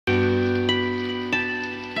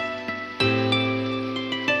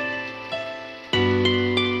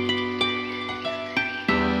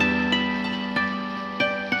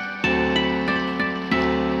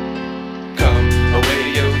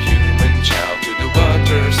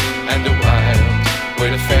and the wild,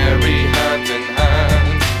 with a fairy hand in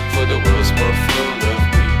hand, for the world's more full of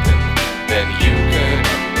weeping than you can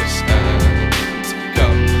understand.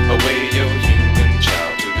 Come away, O human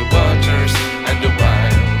child, to the waters and the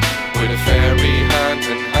wild, with a fairy hand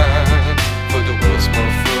in hand, for the world's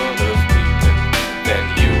more full of weeping than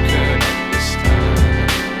you can understand.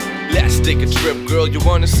 Let's take a trip, girl, you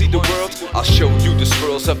wanna see the world? I'll show you the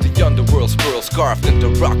swirls of the underworld's pearls, carved into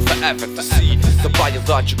rock forever to see. The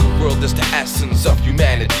biological world is the essence of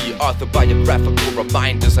humanity, autobiographical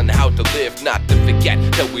reminders on how to live, not to forget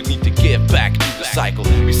that we need to give back to the cycle.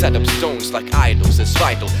 We set up stones like idols, it's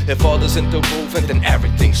vital. If all is interwoven, then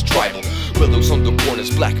everything's tribal. Willows on the corners,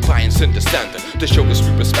 black pines in the center, to show us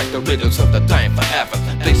we respect the rhythms of the time forever.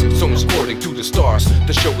 Placing stones according to the stars,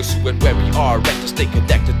 to show us who and where we are, and to stay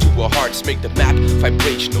connected to our hearts. Make the map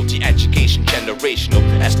vibrational, the education generational,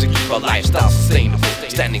 as to keep our lifestyle sustainable.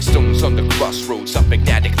 Standing stones on the crossroads of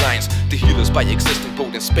magnetic lines, to heal us by existing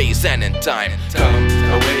both in space and in time. Come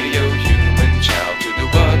away, O human child, to the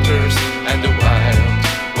waters and the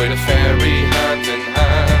wild, with a fairy hand in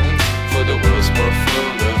hand, for the world's more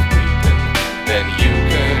full of weeping than you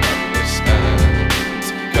can understand.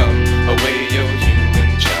 Come away, O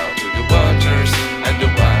human child, to the waters and the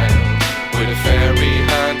wild, with a fairy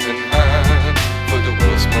hand in hand, for the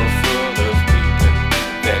world's more full of weeping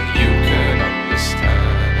than you can understand.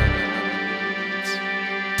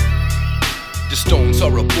 The stones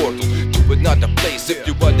are a portal to another place. If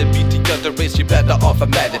you wanna beat the other race, you better off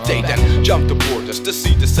and meditate and jump the borders to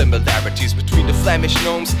see the similarities between the Flemish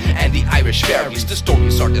gnomes and the Irish fairies. The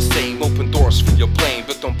stories are the same, open doors for your plane,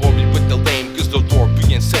 but don't bore me with the lame, cause they'll door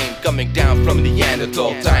be insane. Coming down from the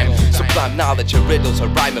Neanderthal time, sublime knowledge and riddles, a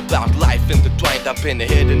rhyme about life intertwined up in the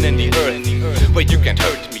hidden in the earth, where you can't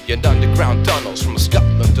hurt me. In underground tunnels from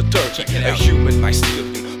Scotland to Turkey, a human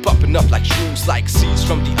mycelium popping up like shrooms, like seeds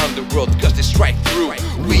from the underworld, cause they strike through.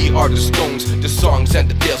 We are the stones, the songs and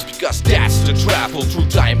the tales, because that's the travel through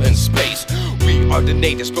time and space. We are the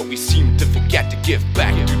natives, but we seem to forget to give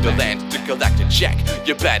back to the land, to collect a check.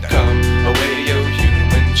 You better come away, yo.